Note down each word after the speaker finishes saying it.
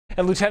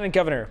And Lieutenant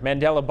Governor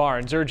Mandela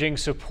Barnes urging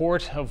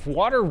support of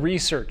water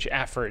research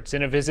efforts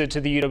in a visit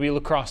to the UW-La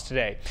Crosse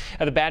today.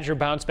 The Badger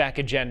Bounce Back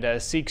agenda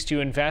seeks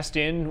to invest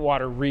in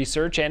water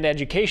research and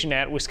education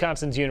at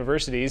Wisconsin's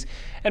universities.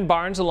 And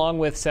Barnes, along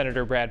with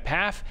Senator Brad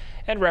Pfaff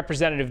and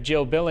Representative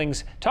Jill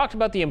Billings, talked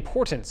about the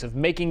importance of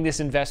making this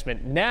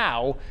investment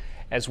now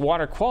as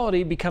water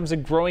quality becomes a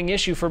growing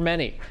issue for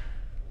many.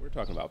 We're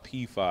talking about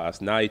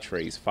PFAS,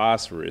 nitrates,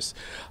 phosphorus,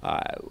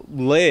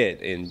 lead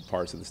in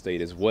parts of the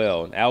state as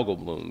well, and algal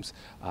blooms.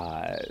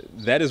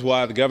 That is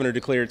why the governor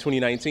declared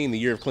 2019 the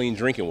year of clean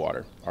drinking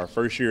water, our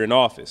first year in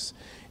office.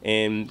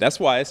 And that's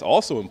why it's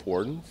also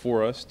important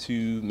for us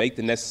to make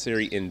the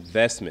necessary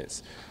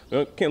investments.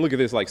 We can't look at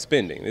this like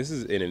spending. This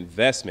is an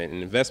investment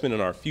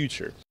in our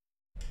future.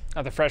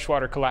 The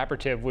Freshwater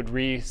Collaborative would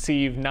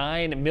receive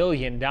 $9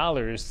 million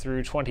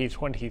through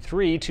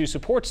 2023 to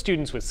support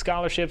students with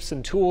scholarships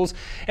and tools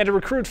and to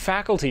recruit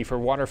faculty for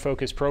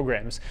water-focused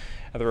programs.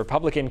 The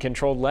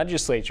Republican-controlled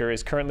legislature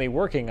is currently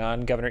working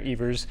on Governor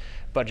Evers'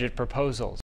 budget proposals.